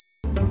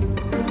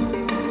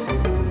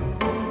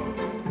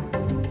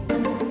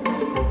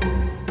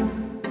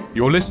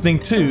You're listening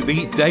to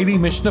the Daily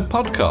Mishnah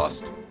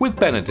Podcast with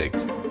Benedict.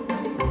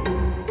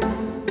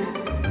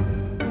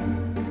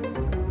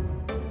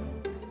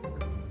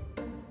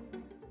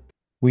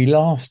 We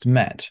last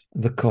met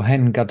the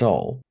Kohen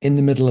Gadol in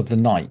the middle of the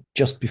night,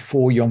 just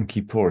before Yom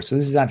Kippur. So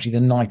this is actually the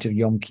night of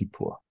Yom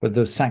Kippur, but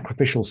the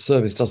sacrificial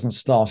service doesn't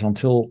start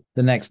until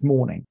the next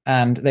morning.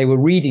 And they were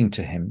reading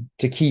to him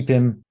to keep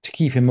him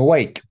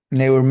awake. And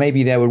they were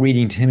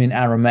reading to him in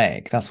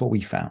Aramaic. That's what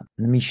we found.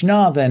 And the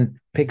Mishnah then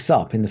picks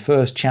up in the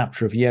first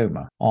chapter of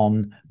Yoma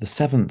on the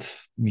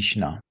 7th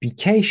Mishnah.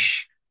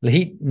 Bikesh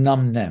lehit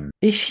namnem.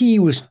 If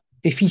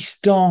he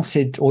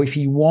started or if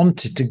he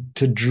wanted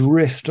to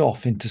drift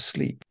off into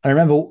sleep. And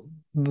remember,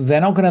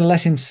 they're not going to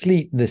let him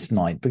sleep this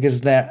night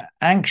because they're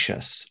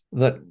anxious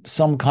that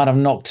some kind of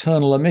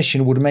nocturnal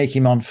emission would make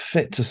him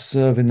unfit to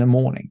serve in the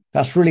morning.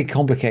 That's really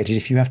complicated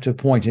if you have to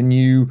appoint a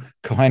new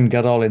Kohen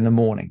Gadol in the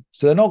morning.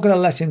 So they're not going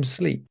to let him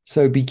sleep.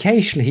 So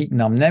Bikesh lehit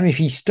namnem, if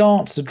he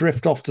starts to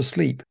drift off to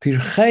sleep,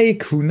 Pirchei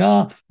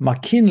kuna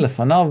makin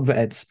lefanav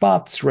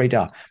ve'etzpat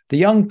tzreida. The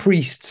young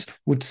priests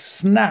would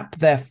snap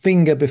their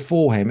finger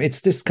before him.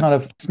 It's this kind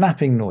of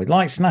snapping noise,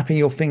 like snapping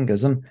your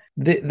fingers. And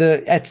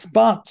the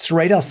etzpat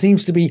tzreida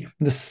seems to be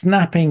the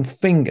snapping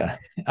finger.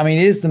 I mean,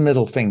 it is the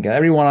middle finger.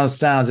 Everyone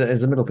understands it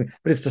as the middle finger,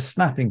 but it's the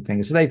snapping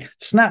finger. So they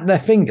snap their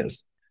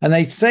fingers and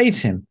they say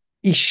to him,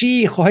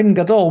 Ishi Kohen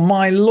Gadol,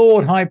 my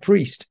Lord High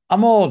Priest,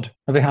 Amod,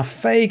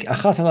 v'hafeg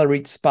achat al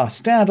haritzpah,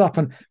 stand up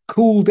and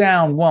cool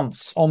down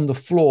once on the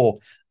floor.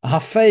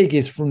 Hafeg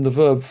is from the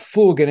verb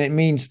fug, and it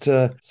means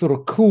to sort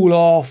of cool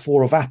off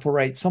or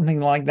evaporate,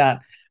 something like that.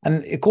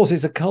 And of course,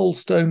 it's a cold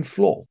stone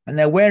floor, and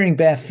they're wearing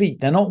bare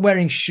feet. They're not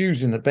wearing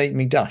shoes in the Beit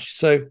Mikdash.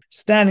 So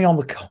standing on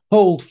the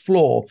cold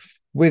floor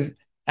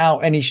without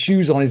any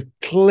shoes on is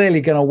clearly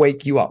going to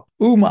wake you up.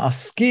 And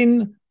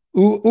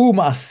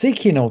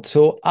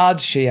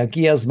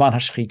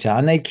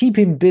they keep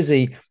him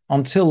busy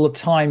until the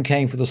time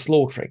came for the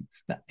slaughtering.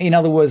 In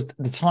other words,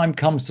 the time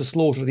comes to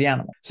slaughter the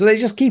animal. So they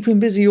just keep him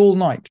busy all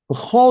night.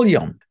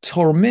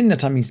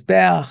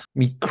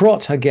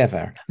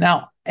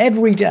 Now,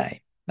 every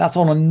day, that's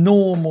on a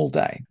normal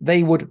day,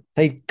 they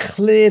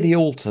clear the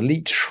altar.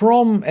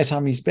 Litrom et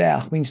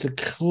hamizbeach means to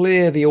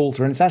clear the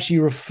altar, and it's actually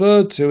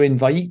referred to in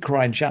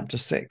Vayikra in chapter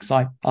 6.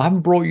 I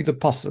haven't brought you the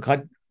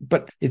pasuk,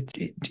 but it's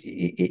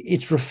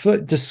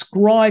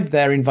described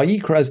there in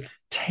Vayikra as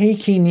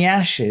taking the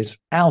ashes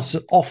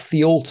off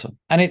the altar.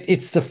 And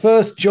it's the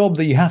first job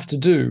that you have to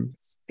do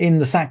in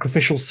the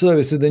sacrificial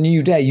service of the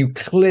new day. You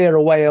clear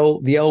away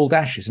the old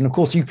ashes. And of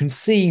course, you can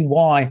see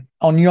why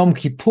on Yom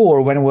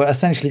Kippur, when we're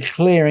essentially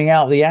clearing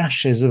out the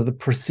ashes of the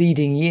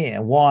preceding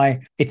year, why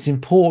it's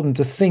important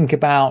to think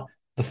about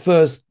the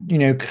first,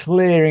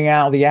 clearing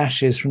out the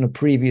ashes from the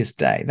previous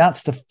day.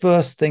 That's the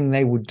first thing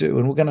they would do.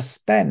 And we're going to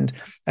spend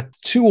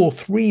 2 or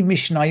 3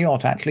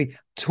 Mishnayot actually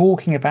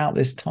talking about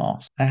this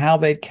task and how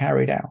they'd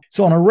carry it out.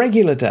 So on a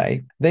regular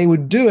day, they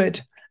would do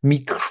it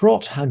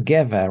mikrot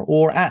hagever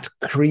or at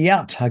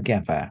kriyat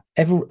hagever.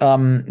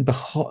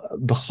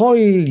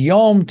 B'chol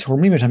yom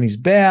tormim et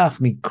hamizbeach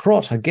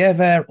mikrot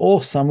hagever or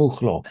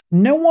samuch lo.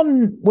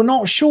 We're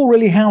not sure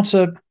really how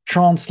to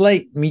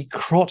translate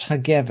mikrot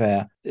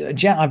hagever.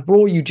 I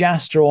brought you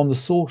Jastra on the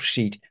source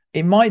sheet.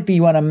 It might be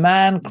when a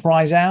man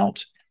cries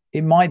out.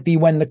 It might be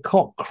when the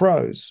cock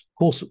crows. Of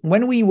course,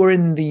 when we were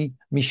in the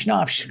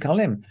Mishnah of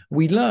Shekalim,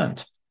 we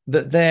learned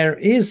that there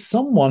is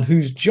someone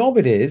whose job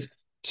it is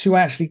to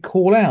actually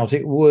call out.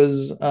 It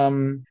was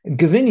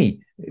Gavini.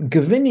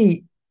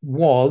 Gavini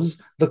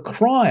was the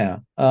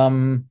crier.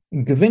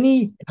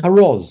 Gavini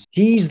Haroz.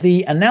 He's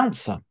the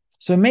announcer.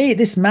 So maybe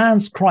this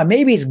man's cry,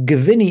 maybe it's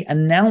Gavini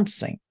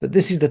announcing that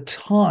this is the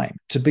time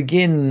to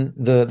begin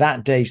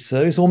that day's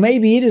service, or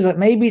maybe it is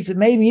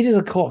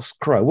a cock's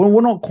crow. Well,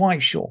 we're not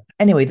quite sure.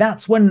 Anyway,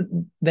 that's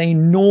when they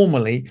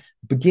normally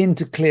begin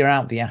to clear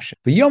out the ashes.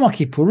 But Yom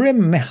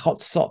Kippurim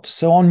mechotzot.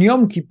 So on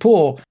Yom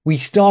Kippur, we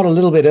start a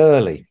little bit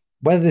early.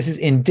 Whether this is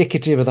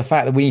indicative of the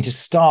fact that we need to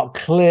start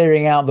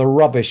clearing out the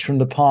rubbish from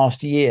the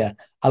past year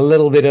a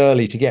little bit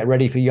early to get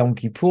ready for Yom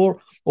Kippur,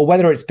 or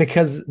whether it's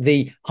because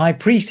the high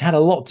priest had a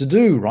lot to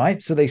do, right?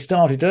 So they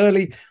started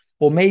early,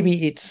 or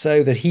maybe it's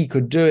so that he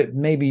could do it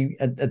maybe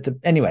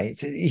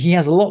he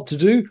has a lot to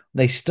do,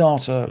 they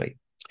start early.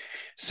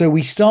 So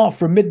we start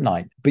from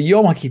midnight.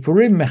 B'Yom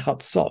HaKippurim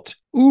mechatzot.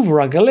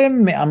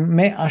 U'v'ragalim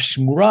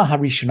me'ashmura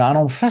harishona. And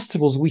on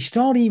festivals, we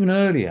start even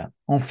earlier.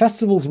 On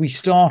festivals, we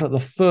start at the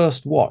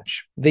first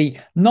watch. The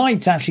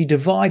night's actually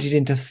divided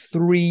into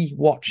 3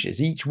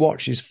 watches. Each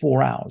watch is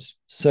 4 hours.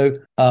 So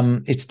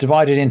it's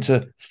divided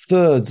into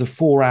thirds of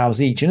 4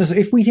 hours each. And so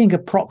if we think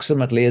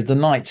approximately as the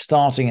night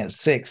starting at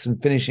 6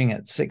 and finishing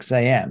at 6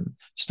 a.m.,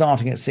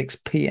 starting at 6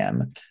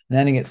 p.m. and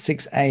ending at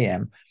 6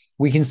 a.m.,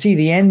 we can see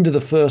the end of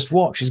the first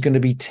watch is going to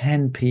be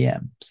 10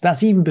 p.m. So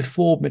that's even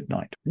before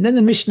midnight. And then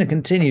the Mishnah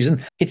continues,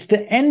 and it's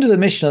the end of the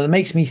Mishnah that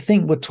makes me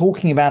think we're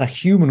talking about a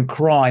human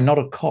cry, not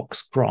a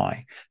cock's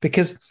cry,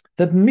 because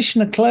the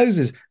Mishnah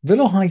closes,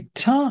 V'lo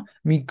hayta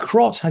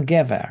mikrot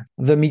hagever.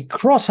 The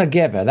mikrot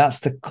hagever,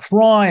 that's the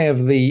cry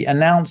of the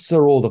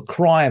announcer or the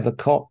cry of the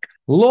cock.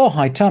 Lo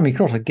haita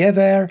mikrot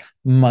hagever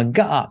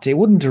magaat. It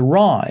wouldn't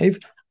arrive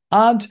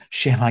ad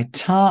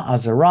shehaita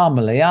azara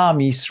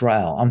maleam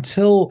Israel,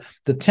 until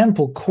the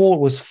temple court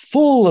was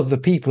full of the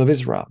people of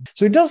Israel.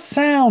 So it does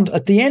sound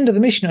at the end of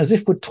the Mishnah as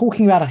if we're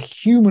talking about a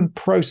human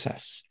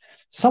process.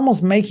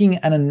 Someone's making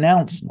an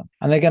announcement,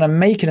 and they're going to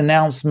make an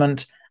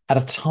announcement at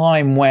a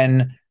time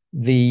when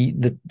the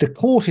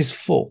court is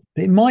full.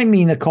 It might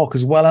mean the cock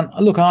as well. And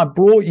look, I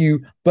brought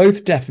you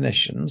both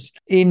definitions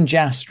in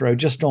Jastro,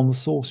 just on the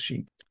source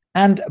sheet.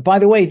 And by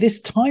the way,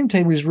 this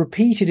timetable is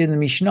repeated in the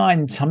Mishnah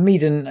and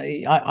Tamid, and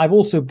I've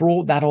also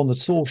brought that on the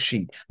source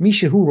sheet.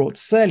 Mishahu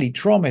rotzeli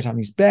tromet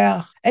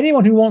hamizbeach.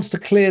 Anyone who wants to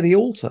clear the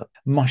altar,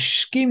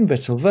 mashkim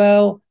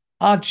vetovel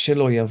ad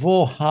shelo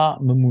yavo ha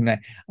memune,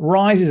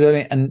 rises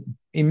early and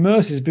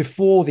immerses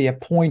before the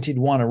appointed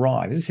one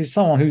arrives. This is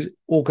someone who's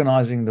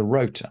organizing the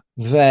rota.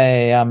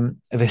 And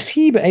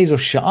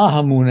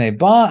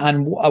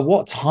at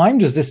what time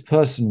does this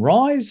person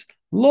rise?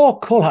 Lo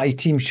kol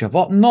ha'itim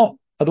shavot, not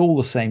at all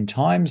the same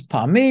times.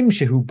 Pa'amim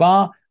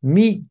shehuba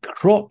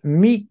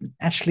mikrot,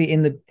 actually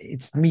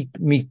it's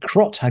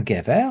mikrot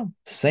hagever,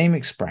 same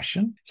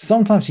expression.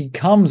 Sometimes he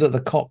comes at the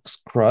cock's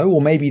crow,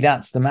 or maybe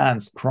that's the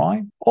man's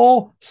cry,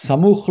 or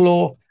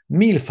samuchlo,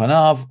 mil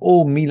fanav,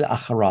 or mil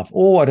acharav,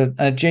 or at an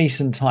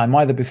adjacent time,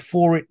 either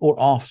before it or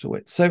after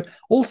it. So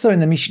also in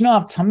the Mishnah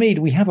of Tamid,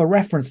 we have a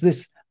reference to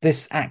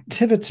this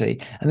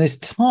activity and this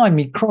time,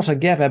 mikrot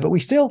hagever, but we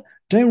still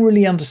don't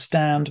really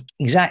understand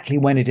exactly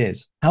when it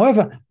is.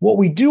 However, what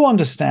we do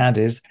understand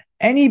is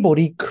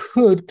anybody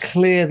could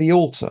clear the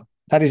altar.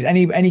 That is,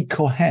 any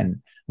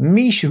kohen.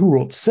 Anybody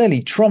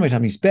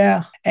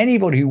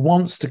who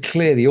wants to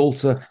clear the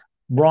altar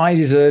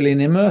rises early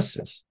and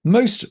immerses.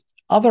 Most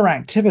other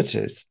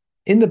activities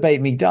in the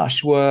Beit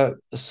Mikdash were,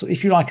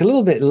 if you like, a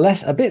bit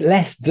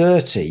less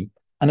dirty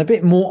and a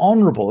bit more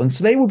honorable. And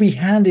so they would be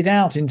handed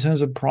out in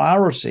terms of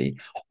priority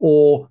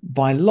or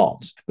by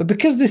lot. But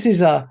because this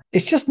is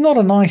it's just not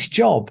a nice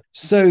job.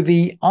 So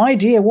the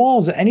idea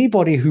was that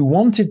anybody who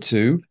wanted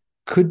to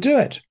could do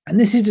it. And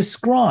this is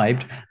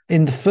described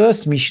in the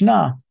first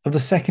Mishnah of the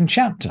second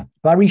chapter.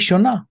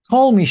 Barishona,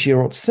 kol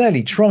mishirot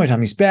seli tromet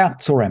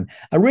hamizbeach torem.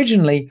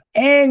 Originally,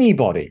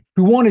 anybody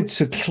who wanted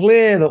to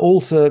clear the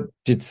altar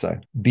did so.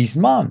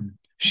 Bisman,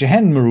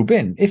 Shehen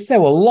Merubin, if there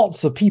were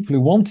lots of people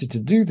who wanted to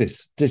do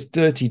this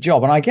dirty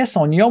job, and I guess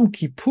on Yom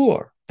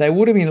Kippur, there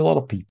would have been a lot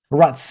of people.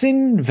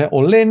 Ratzin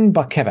ve'olin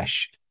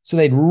bakevesh. So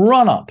they'd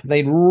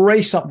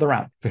race up the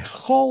ramp.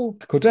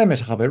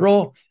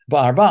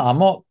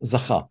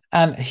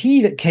 And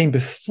he that came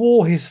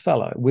before his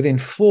fellow within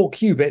 4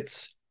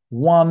 cubits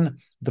won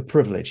the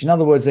privilege. In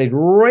other words, they'd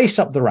race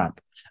up the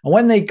ramp. And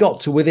when they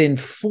got to within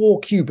 4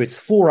 cubits,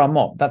 4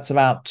 amot, that's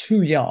about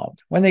 2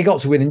 yards. When they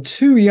got to within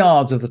 2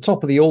 yards of the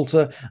top of the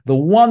altar, the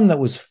one that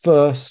was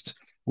first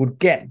would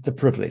get the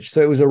privilege.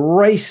 So it was a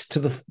race to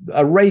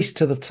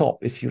the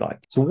top, if you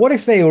like. So what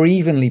if they were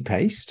evenly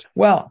paced?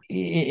 Well,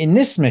 in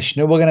this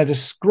Mishnah, we're going to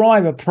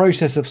describe a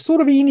process of sort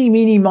of eeny,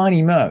 meeny,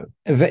 miny, mo.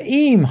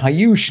 Ve'im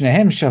hayu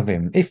shnehem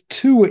shavim. If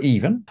 2 were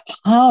even,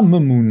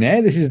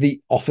 ha-mamune, this is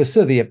the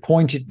officer, the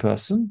appointed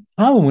person.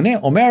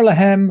 Ha-mamune omer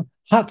lahem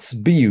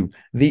Hatzbiu,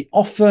 the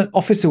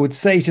officer would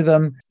say to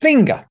them,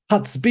 finger.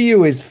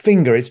 Hatzbiu is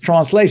finger. It's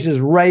translated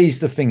as raise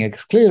the finger,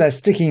 because clearly they're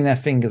sticking their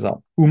fingers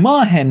up.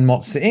 Umahen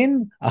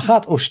motzein,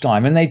 achat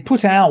oshtaim, and they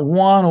put out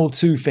 1 or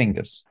 2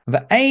 fingers.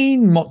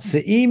 Ve'ein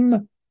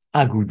motzeim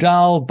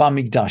agudal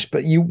bamikdash,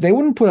 but they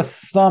wouldn't put a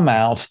thumb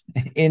out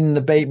in the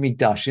Beit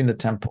Mikdash, in the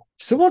temple.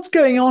 So what's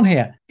going on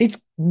here?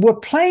 We're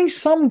playing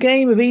some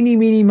game of eeny,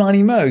 meeny,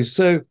 miny, mo.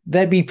 So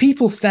there'd be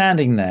people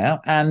standing there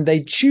and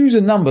they choose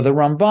a number. The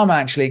Rambam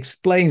actually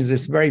explains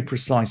this very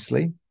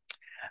precisely.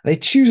 They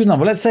choose a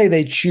number. Let's say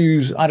they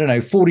choose,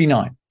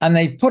 49. And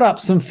they put up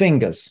some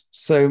fingers.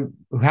 So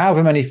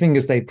however many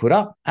fingers they put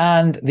up.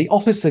 And the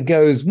officer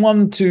goes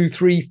 1, 2,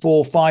 3,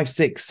 4, 5,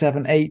 6,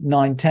 7, 8,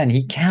 9, 10.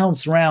 He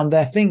counts around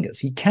their fingers.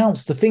 He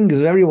counts the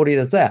fingers of everybody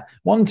that's there.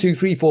 1, 2,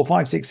 3, 4,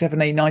 5, 6,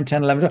 7, 8, 9,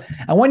 10, 11, 12.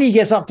 And when he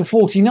gets up to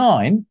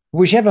 49,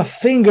 whichever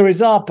finger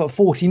is up at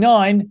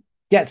 49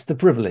 gets the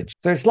privilege.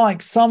 So it's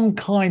like some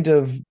kind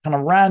of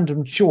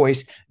random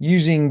choice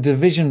using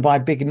division by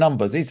big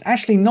numbers. It's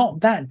actually not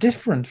that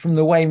different from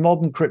the way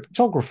modern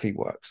cryptography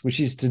works,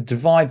 which is to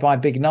divide by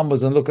big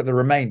numbers and look at the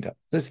remainder.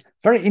 So it's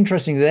very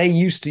interesting that they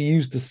used to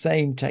use the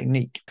same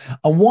technique.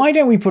 And why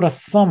don't we put a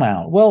thumb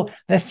out? Well,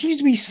 there seems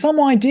to be some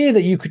idea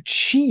that you could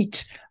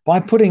cheat by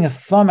putting a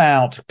thumb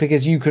out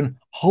because you can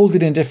hold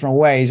it in different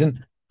ways.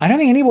 And I don't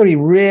think anybody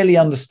really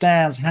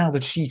understands how the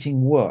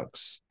cheating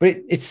works, but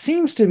it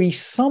seems to be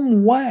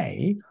some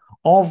way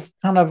of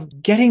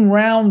getting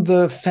round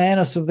the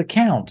fairness of the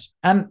count.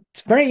 And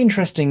it's very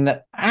interesting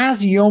that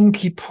as Yom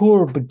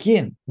Kippur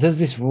begins, there's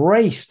this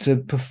race to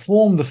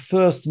perform the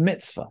first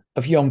mitzvah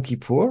of Yom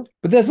Kippur,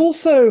 but there's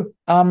also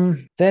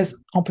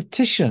there's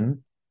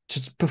competition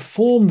to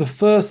perform the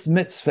first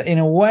mitzvah in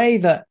a way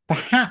that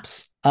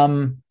perhaps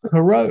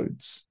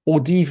corrodes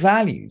or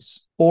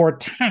devalues or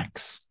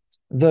attacks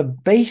the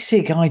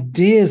basic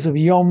ideas of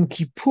Yom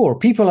Kippur.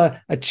 People are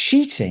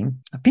cheating.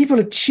 People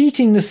are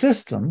cheating the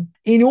system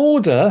in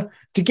order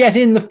to get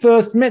in the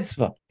first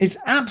mitzvah. It's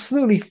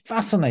absolutely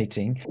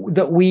fascinating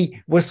that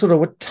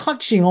we're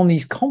touching on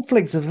these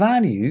conflicts of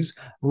values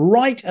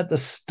right at the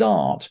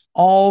start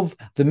of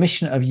the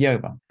Mishnah of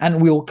Yoma.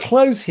 And we'll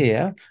close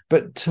here,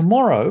 but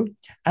tomorrow,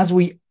 as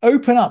we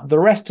open up the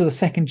rest of the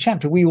second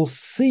chapter, we will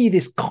see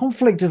this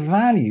conflict of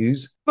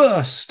values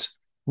burst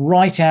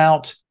right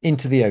out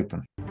into the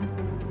open.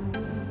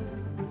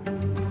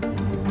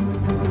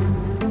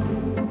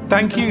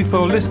 Thank you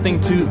for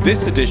listening to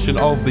this edition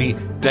of the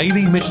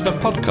Daily Mishnah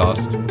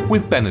Podcast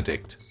with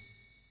Benedict.